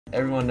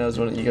Everyone knows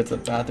when you get to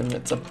the bathroom,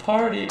 it's a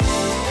party.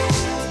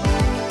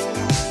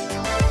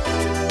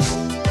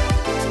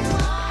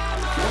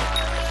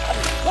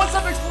 What's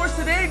up, explorers?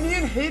 Today, me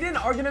and Hayden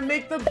are gonna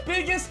make the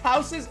biggest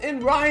houses in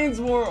Ryan's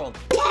world.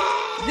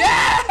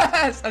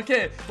 Yes!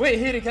 Okay, wait,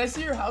 Hayden, can I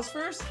see your house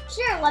first?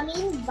 Sure, let me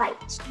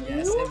invite you.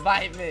 Yes,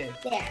 invite me.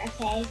 There,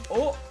 okay.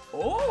 Oh.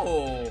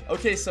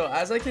 Okay, so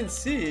as I can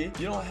see,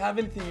 you don't have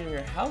anything in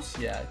your house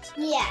yet.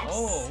 Yes.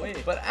 Oh,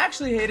 wait. But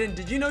actually, Hayden,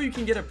 did you know you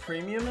can get a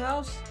premium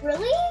house?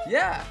 Really?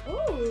 Yeah.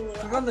 Ooh.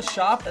 Click on the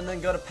shop and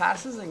then go to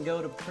passes and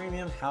go to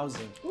premium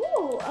housing.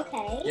 Ooh,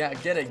 okay. Yeah,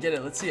 get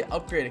it. Let's see it.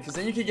 Upgrade it, because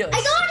then you can get like...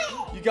 I got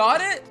it! You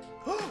got it?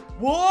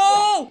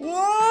 Whoa!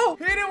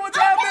 Hayden, what's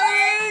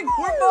happening?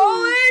 We're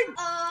falling!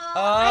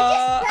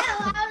 I just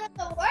fell out of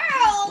the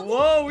world!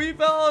 Whoa, we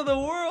fell out of the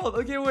world!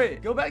 Okay,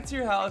 wait. Go back to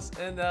your house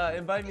and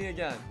invite me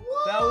again.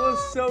 Whoa. That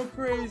was so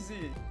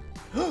crazy.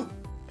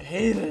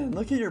 Hayden,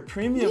 look at your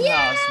premium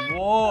house.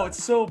 Whoa,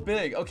 it's so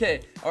big.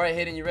 Okay, all right,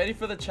 Hayden, you ready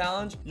for the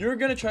challenge? You're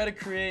gonna try to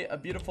create a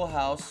beautiful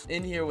house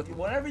in here with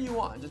whatever you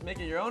want. Just make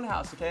it your own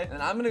house, okay?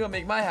 And I'm gonna go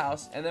make my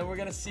house, and then we're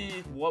gonna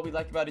see what we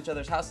like about each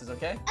other's houses,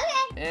 okay?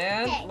 Okay.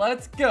 And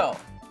let's go.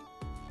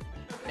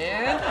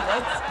 And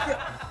let's go.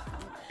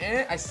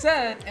 And I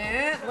said,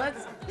 and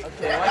let's...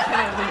 Okay, why can't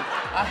I leave?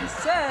 I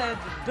said,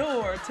 the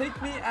door,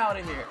 take me out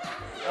of here.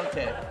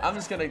 Okay, I'm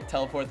just gonna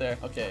teleport there.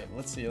 Okay,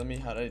 let's see.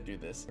 How do I do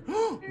this?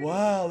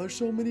 Wow, there's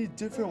so many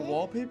different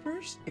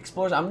wallpapers.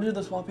 Explorers, I'm gonna do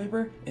this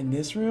wallpaper in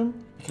this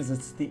room because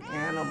it's the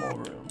animal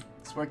room.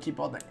 It's where I keep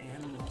all the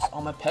animals.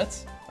 All my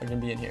pets are gonna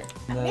be in here.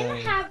 I'm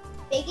gonna have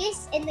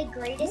biggest and the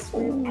greatest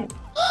room ever.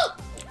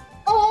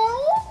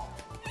 Oh!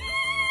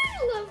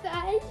 I love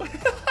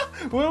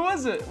that. What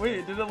was it?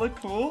 Wait, did it look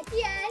cool?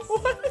 Yes.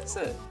 What is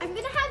it? I'm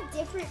gonna have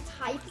different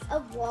types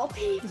of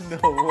wallpaper. No,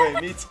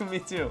 wait, me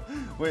too.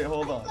 Wait,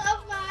 hold on. I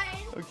love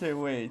mine. Okay,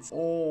 wait.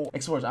 Oh,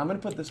 Explorers, I'm gonna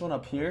put this one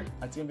up here.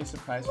 That's gonna be a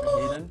surprise for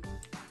Hayden.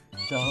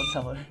 Don't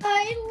tell her.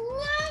 I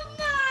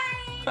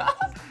love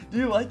mine. Do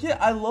you like it?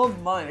 I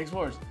love mine.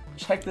 Explorers,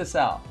 check this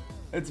out.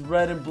 It's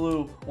red and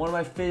blue.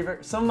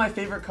 Some of my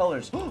favorite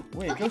colors.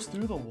 Wait, it goes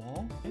through the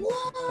wall?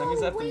 Whoa, That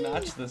means I have to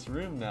match this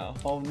room now.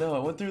 Oh no,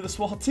 it went through this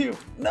wall too.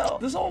 No,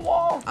 this whole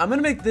wall. I'm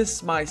gonna make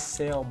this my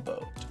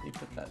sailboat. Let me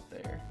put that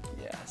there.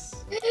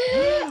 Yes.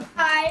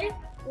 I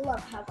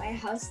love how my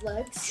house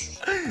looks.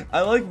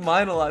 I like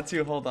mine a lot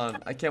too. Hold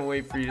on. I can't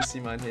wait for you to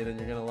see mine, Hayden.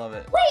 You're gonna love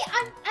it. Wait,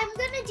 I'm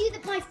gonna do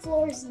my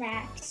floors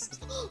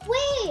next.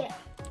 Wait,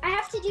 I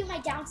have to do my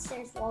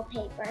downstairs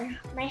wallpaper.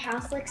 My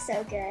house looks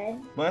so good.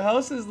 My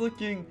house is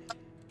looking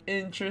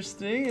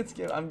interesting.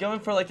 I'm going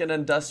for like an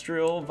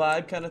industrial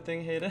vibe kind of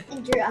thing, Hayden.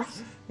 Industrial.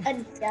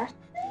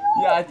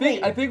 Yeah, I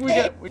think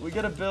we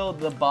gotta build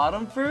the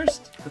bottom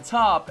first, the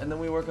top, and then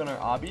we work on our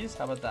obbies.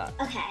 How about that?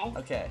 Okay.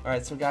 Okay. All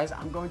right. So guys,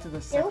 I'm going to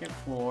the second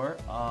floor.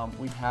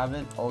 We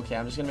haven't. Okay,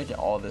 I'm just gonna make it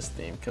all this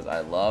theme because I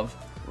love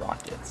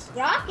rockets.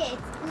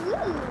 Rockets. Ooh.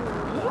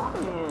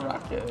 Ooh,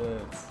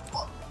 rockets.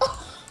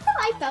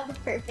 I found the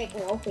perfect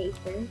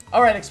wallpaper.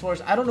 All right,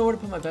 explorers, I don't know where to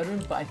put my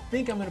bedroom, but I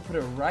think I'm gonna put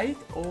it right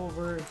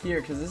over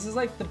here because this is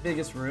like the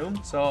biggest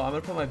room. So I'm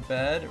gonna put my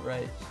bed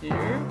right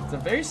here. It's a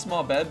very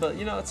small bed, but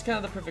you know, it's kind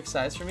of the perfect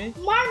size for me.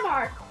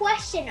 MarMar,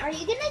 question, are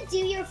you gonna do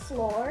your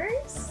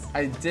floors?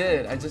 I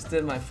just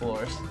did my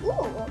floors.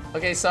 Ooh.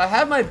 Okay, so I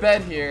have my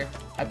bed here.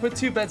 I put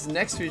two beds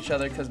next to each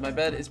other because my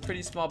bed is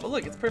pretty small, but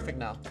look, it's perfect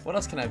now. What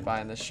else can I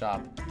buy in this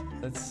shop?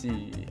 Let's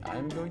see.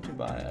 I'm going to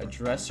buy a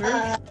dresser.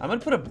 I'm gonna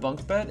put a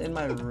bunk bed in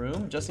my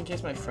room just in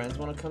case my friends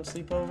want to come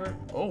sleep over.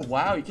 Oh,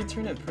 wow, you can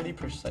turn it pretty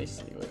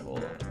precisely. Wait, hold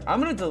on.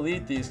 I'm gonna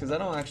delete these because I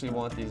don't actually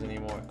want these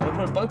anymore. I'm gonna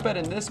put a bunk bed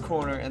in this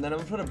corner, and then I'm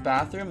gonna put a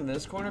bathroom in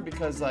this corner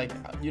because, like,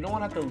 you don't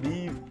want to have to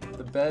leave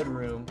the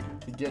bedroom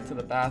to get to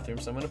the bathroom.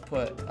 So I'm gonna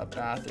put a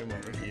bathroom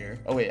over here.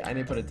 Oh, wait, I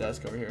need to put a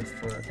desk over here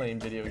for playing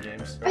video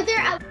games. Are there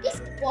at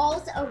least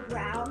walls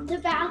around the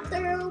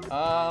bathroom?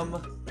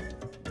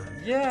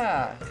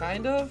 Yeah,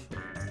 kind of.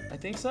 I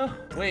think so.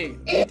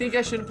 Wait, do you think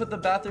I shouldn't put the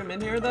bathroom in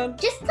here then?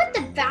 Just put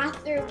the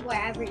bathroom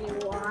wherever you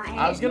want.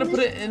 I was gonna put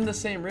it in the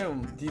same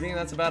room. Do you think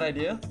that's a bad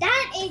idea?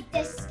 That is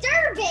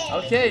disturbing.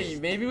 Okay,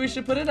 maybe we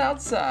should put it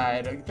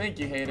outside. Thank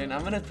you, Hayden.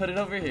 I'm gonna put it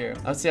over here.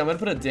 Let's see, I'm gonna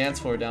put a dance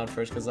floor down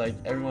first because, like,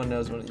 everyone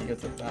knows when you get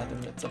to the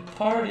bathroom, it's a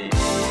party.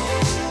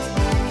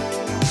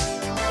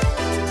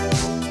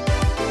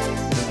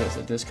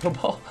 A disco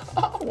ball.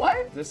 Oh,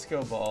 what?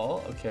 Disco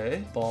ball.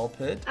 Okay. Ball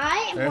pit.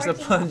 There's a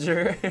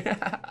plunger.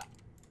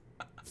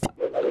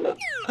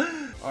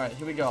 All right,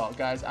 here we go,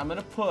 guys. I'm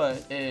gonna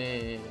put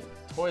a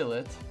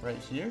toilet right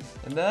here,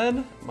 and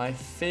then my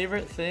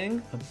favorite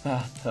thing, a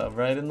bathtub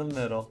right in the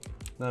middle.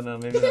 No,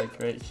 maybe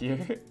like right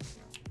here.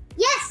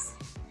 Yes.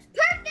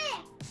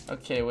 Perfect.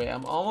 Okay, wait.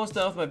 I'm almost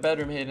done with my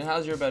bedroom, Hayden.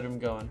 How's your bedroom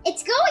going?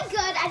 It's going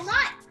good. I'm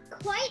not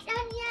quite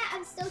done yet.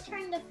 I'm still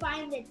trying to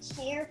find a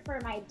chair for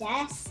my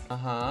desk.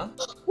 Uh-huh.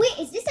 Wait,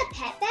 is this a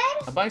pet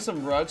bed? I'm buying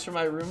some rugs for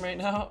my room right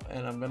now,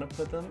 and I'm gonna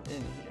put them in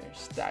here,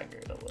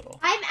 staggered a little.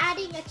 I'm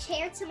adding a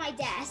chair to my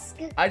desk.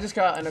 I just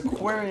got an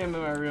aquarium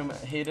in my room,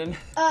 Hayden.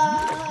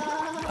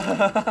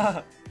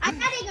 I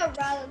I'm adding a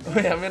rug.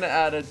 Wait, I'm gonna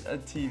add a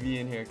TV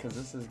in here because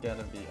this is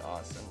gonna be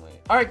awesome. Wait.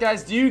 All right,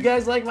 guys, do you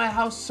guys like my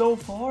house so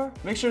far?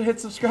 Make sure to hit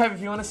subscribe if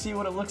you want to see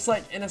what it looks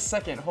like in a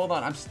second. Hold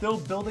on, I'm still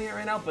building it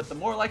right now, but the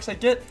more likes I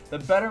get, the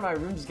better my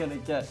room's gonna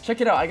get. Check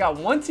it out. I got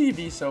one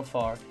TV so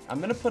far. I'm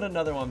gonna put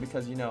another one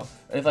because, you know,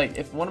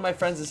 if one of my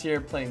friends is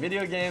here playing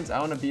video games, I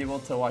want to be able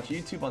to watch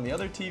YouTube on the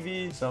other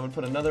TV. So I'm gonna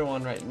put another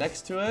one right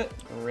next to it.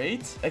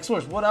 Great.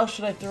 Explorers, what else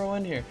should I throw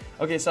in here?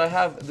 Okay, so I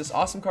have this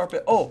awesome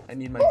carpet. Oh, I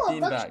need my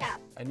bean bags.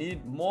 I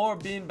need more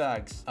bean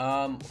bags.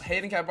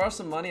 Hayden, can I borrow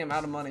some money? I'm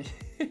out of money.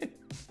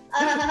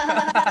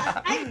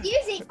 I'm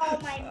using all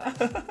my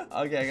money.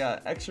 Okay, I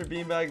got extra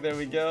beanbag. There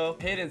we go.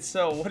 Hayden,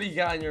 so what do you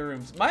got in your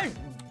rooms? My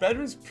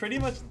bedroom's pretty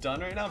much done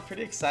right now. I'm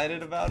pretty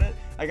excited about it.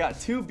 I got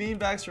 2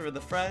 beanbags for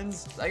the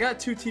friends. I got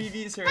 2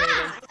 TVs here,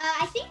 Hayden.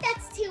 I think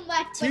that's too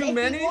much. Too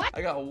many?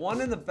 I got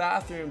 1 in the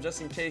bathroom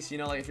just in case, you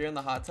know, like if you're in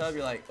the hot tub,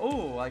 you're like,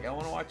 oh, like I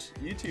want to watch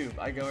YouTube.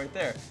 I go right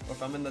there. Or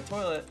if I'm in the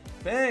toilet,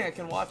 bang, I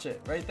can watch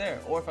it right there.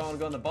 Or if I want to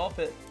go in the ball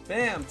pit,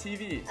 bam,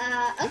 TV.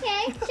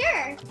 Okay,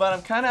 sure. But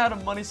I'm kind of out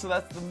of money, so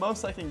that's the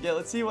most I can get.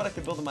 Let's see what I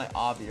can build in my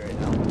obby right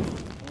now.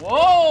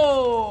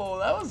 Whoa,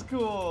 that was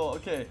cool.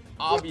 Okay,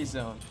 obby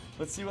zone.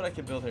 Let's see what I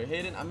can build here.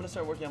 Hayden, I'm gonna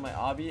start working on my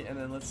obby, and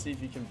then let's see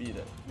if you can beat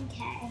it.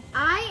 Okay.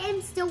 I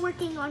am still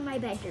working on my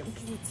bedroom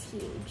because it's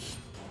huge.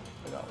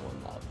 I got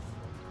 1 left.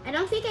 I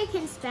don't think I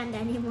can spend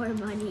any more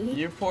money.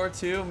 You're poor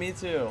too? Me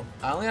too.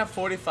 I only have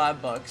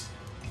 45 bucks.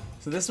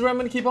 So this is where I'm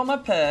gonna keep all my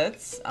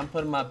pets. I'm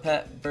putting my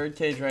pet bird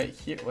cage right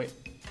here. Wait,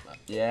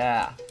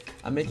 yeah.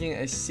 I'm making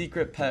a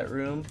secret pet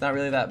room. Not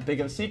really that big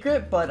of a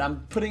secret, but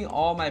I'm putting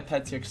all my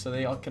pets here so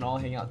they all can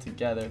hang out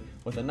together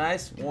with a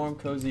nice, warm,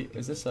 cozy.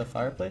 Is this a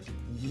fireplace?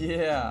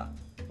 Yeah.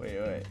 Wait.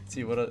 Let's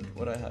see what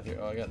I have here.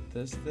 Oh, I got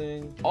this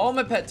thing. All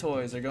my pet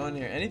toys are going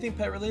here. Anything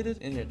pet related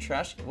in here.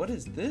 Trash. What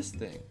is this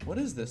thing? What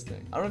is this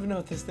thing? I don't even know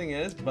what this thing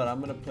is, but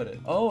I'm gonna put it.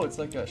 Oh, it's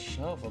like a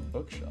shelf, a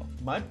bookshelf.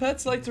 My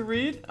pets like to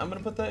read. I'm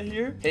gonna put that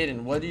here.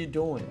 Hayden, what are you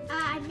doing?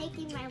 I'm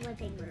making my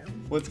living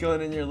room. What's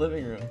going in your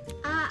living room?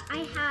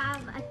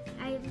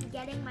 I'm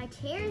getting my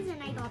chairs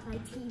and I got my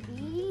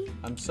TV.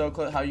 I'm so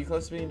close. How are you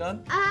close to being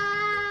done?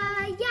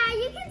 Yeah,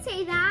 you can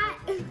say that.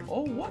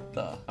 Oh, what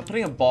the? I'm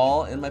putting a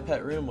ball in my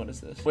pet room. What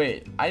is this?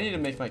 Wait, I need to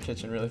make my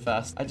kitchen really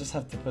fast. I just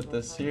have to put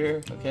this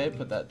here. Okay,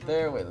 put that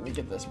there. Wait, let me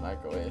get this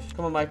microwave.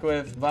 Come on,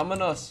 microwave.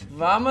 Vamonos.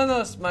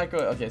 Vamonos,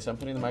 microwave. Okay, so I'm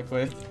putting the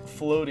microwave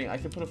floating. I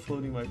can put a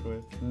floating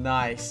microwave.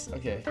 Nice.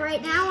 Okay.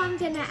 Right now, I'm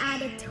gonna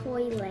add a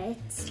toilet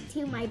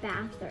to my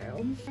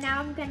bathroom. Now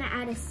I'm gonna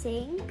add a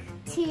sink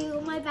to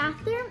my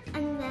bathroom,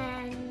 and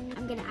then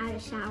I'm gonna add a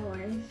shower.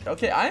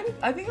 Okay,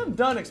 I think I'm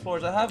done,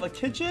 explorers. I have a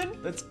kitchen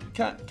that's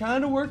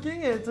kind of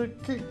working.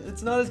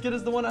 It's not as good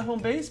as the one at home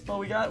base, but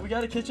we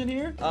got a kitchen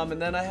here.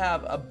 And then I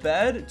have a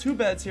bed, 2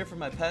 beds here for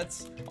my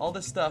pets. All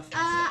this stuff.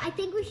 I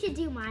think we should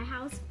do my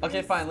house first.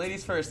 Okay, fine.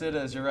 Ladies first. It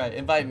is. You're right.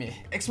 Invite me,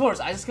 explorers.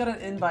 I just got an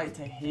invite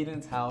to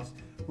Hayden's house.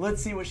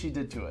 Let's see what she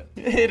did to it.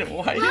 Hayden,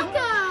 why?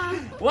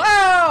 Welcome.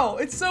 Wow,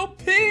 it's so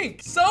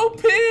pink. So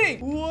pink.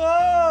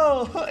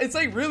 Whoa. It's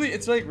like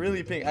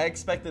really pink. I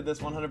expected this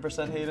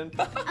 100%, Hayden.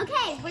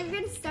 Okay, we're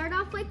gonna start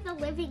off with the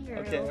living room.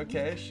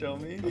 Okay, show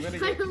me.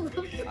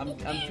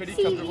 I'm pretty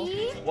TV? comfortable.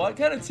 What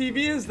kind of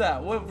TV is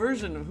that? What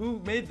version? Who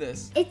made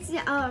this? It's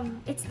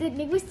the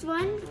newest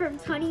one from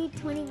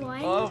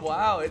 2021. Oh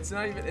wow, it's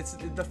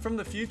from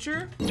the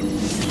future?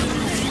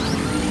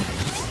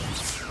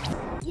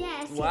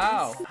 Yes.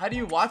 Wow. How do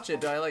you watch it?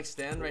 Do I like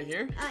stand right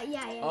here?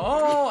 Yeah.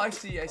 Oh, I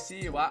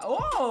see. Wow.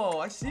 Oh,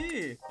 I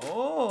see.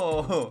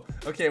 Oh.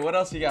 Okay, what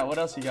else you got?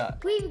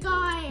 We've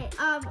got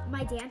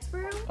my dance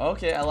room.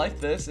 Okay, I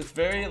like this. It's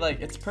very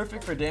it's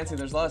perfect for dancing.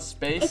 There's a lot of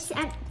space. It's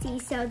empty,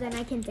 so then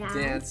I can dance.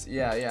 Dance.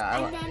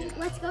 Yeah. And then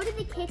let's go to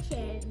the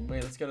kitchen.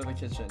 Wait, let's go to the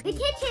kitchen. The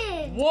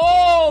kitchen.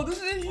 Whoa,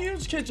 this is a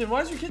huge kitchen.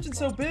 Why is your kitchen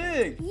so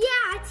big?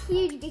 Yeah, it's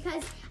huge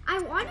because I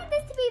wanted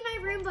this to be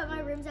my room, but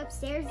my room's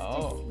upstairs.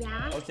 Oh.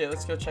 Okay,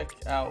 let's go check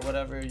out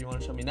whatever you want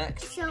to show me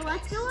next. So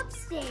let's go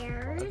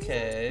upstairs.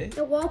 Okay.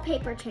 The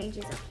wallpaper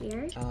changes up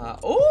here.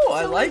 Oh,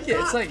 I like it.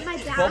 It's like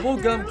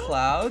bubblegum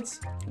clouds.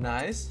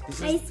 Nice.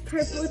 Nice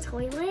purple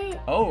toilet.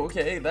 Oh,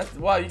 okay.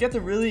 Wow, you got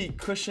the really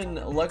cushion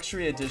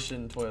luxury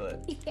edition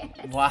toilet. Yes.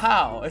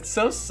 Wow, it's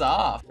so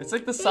soft. It's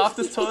like the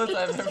softest toilet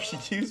I've ever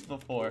used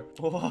before.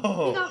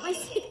 Whoa. You got my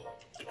sink.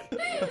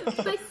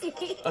 My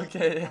sink.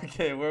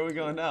 Okay, where are we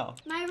going now?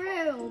 My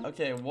room.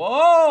 Okay,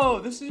 whoa,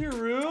 this is your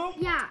room?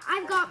 Yeah,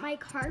 I've got my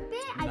carpet,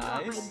 I've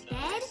got my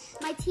bed,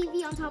 my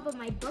TV on top of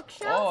my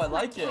bookshelf. Oh, I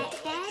like it.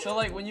 So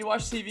like when you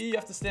watch TV, you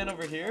have to stand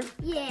over here?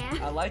 Yeah.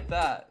 I like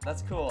that.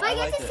 That's cool. But I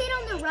get to sit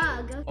on the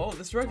rug. Oh,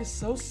 this rug is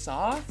so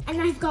soft.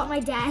 And I've got my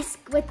desk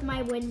with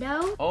my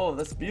window. Oh,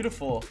 that's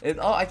beautiful.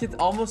 I could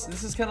almost,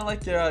 this is kind of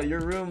like your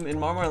room in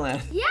MarMar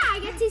Land. Yeah, I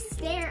get to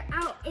stare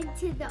out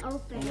into the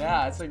open.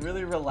 Yeah, it's like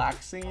really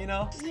relaxing, you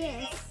know?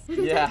 Yes.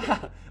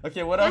 Yeah.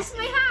 Okay, what else? That's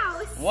my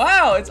house.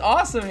 Wow, it's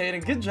awesome, Hayden.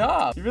 Good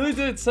job. You really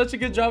did such a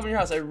good job in your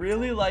house. I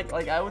really like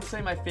I would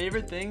say my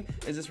favorite thing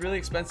is this really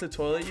expensive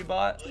toilet you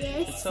bought.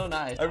 Yes. It's so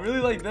nice. I really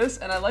like this,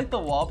 and I like the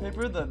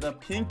wallpaper, the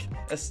pink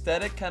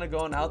aesthetic kind of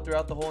going out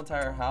throughout the whole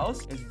entire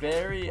house. It's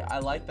very, I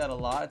like that a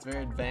lot. It's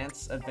very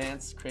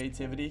advanced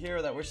creativity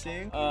here that we're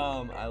seeing.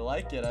 I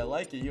like it. I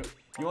like it.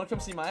 You want to come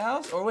see my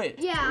house? Or wait.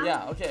 Yeah.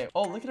 Yeah, okay.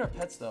 Oh, look at our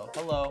pets though.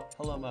 Hello.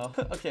 Hello, Mo.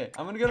 Okay,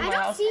 I'm gonna go to my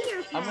house. See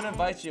your pet. I'm gonna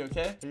invite you,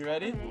 okay? Are you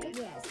ready? Okay,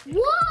 yes.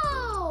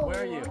 Whoa!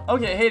 Where are you?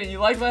 Okay, Hayden, you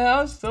like my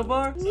house so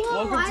far?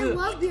 Whoa, I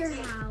love your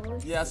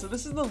house. Yeah, so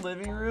this is the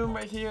living room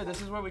right here.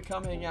 This is where we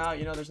come hang out.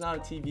 You know, there's not a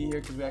TV here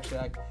because we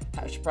actually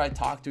should probably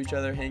talk to each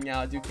other, hang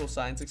out, do cool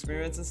science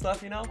experiments and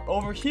stuff, you know?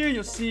 Over here,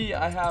 you'll see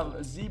I have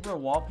a zebra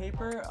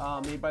wallpaper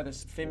made by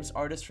this famous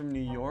artist from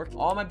New York.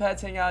 All my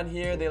pets hang out in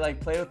here. They like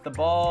play with the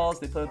balls.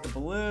 They play with the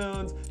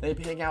balloons. They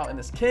hang out in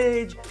this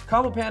cage.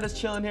 Combo Panda's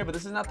chilling here, but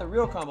this is not the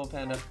real Combo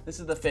Panda. This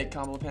is the fake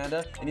Combo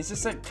Panda, and he's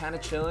just like kind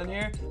of chilling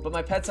here. But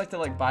my pets like to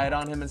like bite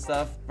on him and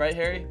stuff, right,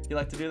 Harry? You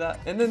like to do that?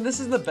 And then this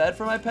is the bed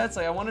for my pets.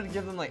 Like I wanted to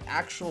give them like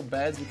actual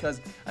beds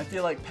because I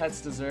feel like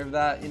pets deserve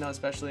that, you know,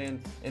 especially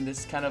in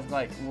this kind of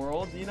like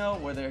world, you know,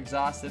 where they're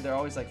exhausted. They're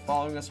always like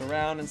following us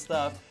around and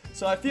stuff.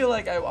 So I feel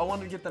like I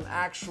wanted to get them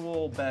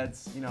actual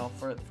beds, you know,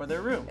 for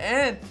their room.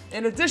 And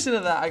in addition to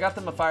that, I got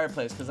them a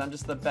fireplace because I'm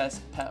just the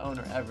best pet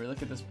owner ever.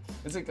 Look at this.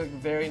 It's like a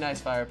very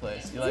nice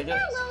fireplace. You like it? Isn't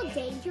that a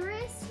little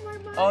dangerous,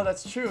 MarMar? Oh,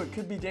 that's true. It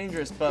could be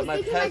dangerous, but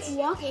my pets... If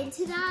you like walk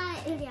into that,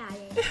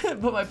 yeah.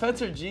 But my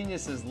pets are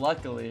geniuses,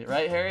 luckily.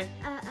 Right, Harry?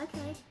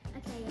 Okay,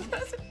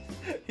 yes.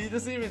 He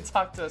doesn't even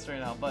talk to us right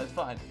now, but it's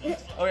fine.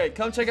 Okay,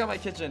 come check out my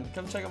kitchen.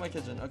 Come check out my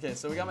kitchen. Okay,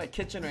 so we got my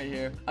kitchen right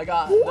here. I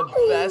got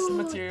the best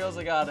materials.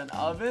 I got an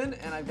oven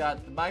and I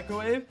got the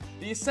microwave.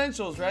 The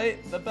essentials,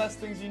 right? The best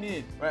things you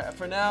need. Right,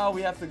 for now,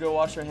 we have to go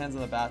wash our hands in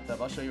the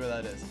bathtub. I'll show you where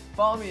that is.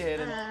 Follow me,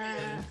 Hayden.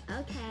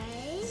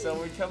 Okay.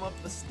 So we come up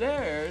the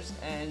stairs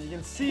and you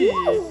can see,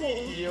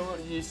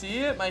 you see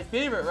it? My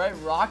favorite, right?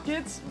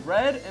 Rockets,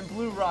 red and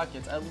blue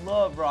rockets. I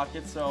love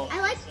rockets, so.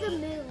 I like the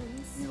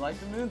moons. You like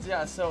the moons?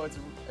 Yeah, so it's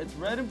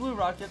red and blue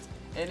rockets.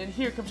 And in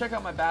here, come check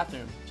out my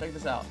bathroom. Check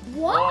this out.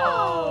 Whoa!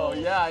 Whoa,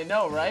 yeah, I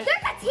know, right?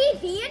 There's a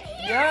TV in here?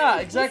 Yeah,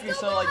 exactly.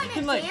 So like you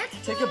can like dance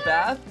take a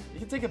bath. You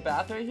can take a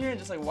bath right here and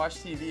just like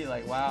watch TV.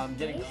 Like, wow, I'm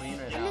getting clean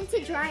right now. And then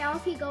to dry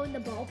off, you go in the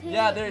ball pit.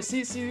 Yeah, there.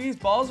 See, these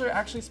balls are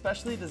actually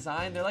specially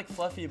designed. They're like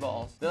fluffy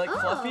balls. They're like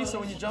fluffy,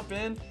 so when you jump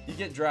in, you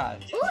get dry.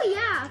 Oh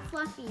yeah,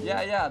 fluffy.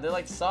 Yeah, they're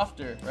like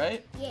softer,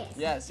 right?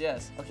 Yes.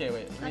 Yes. Okay,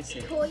 wait. Let me see.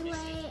 Toilet.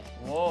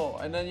 Whoa,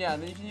 and then yeah,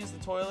 and then you can use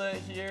the toilet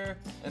here,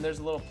 and there's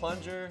a little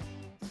plunger.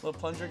 Little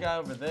plunger guy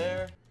over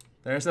there.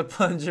 There's a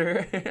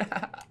plunger.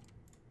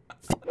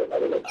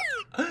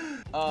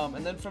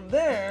 And then from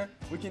there,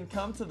 we can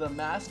come to the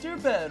master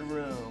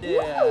bedroom.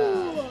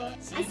 Yeah.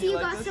 See, I see you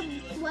got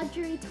some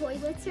luxury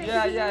toilets right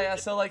here. Yeah.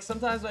 So like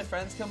sometimes my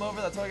friends come over.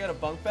 That's why I got a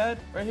bunk bed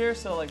right here.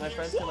 So like my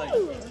friends can like,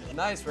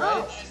 nice,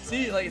 right?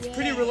 See, like it's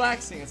pretty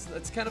relaxing.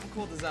 It's kind of a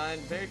cool design,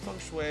 very feng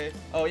shui.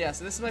 Oh yeah,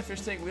 so this is my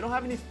fish tank. We don't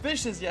have any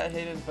fishes yet,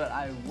 Hayden, but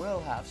I will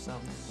have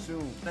some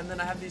soon. And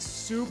then I have these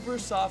super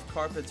soft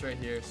carpets right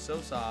here,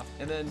 so soft.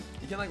 And then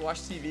you can like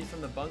watch TV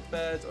from the bunk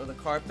beds or the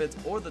carpets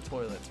or the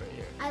toilets right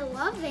here. I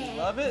love it.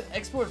 Love it?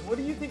 Explorers, what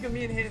do you think of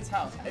me and Hayden's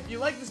house? If you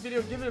like this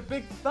video, give it a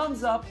big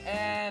thumbs up,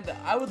 and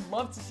I would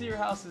love to see your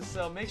houses,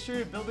 so make sure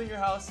you're building your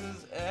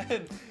houses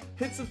and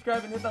hit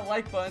subscribe and hit that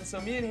like button so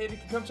me and Hayden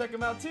can come check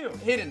them out too.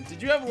 Hayden,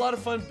 did you have a lot of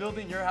fun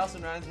building your house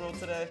in Ryan's World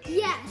today?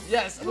 Yes.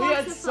 Yes, we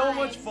had so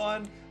much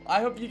fun.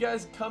 I hope you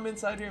guys come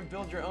inside here and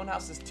build your own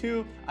houses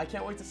too. I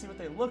can't wait to see what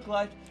they look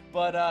like.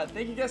 But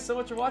thank you guys so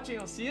much for watching.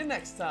 I'll see you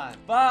next time.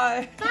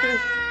 Bye. Bye.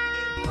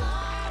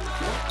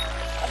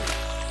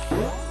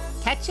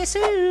 Catch you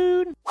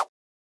soon.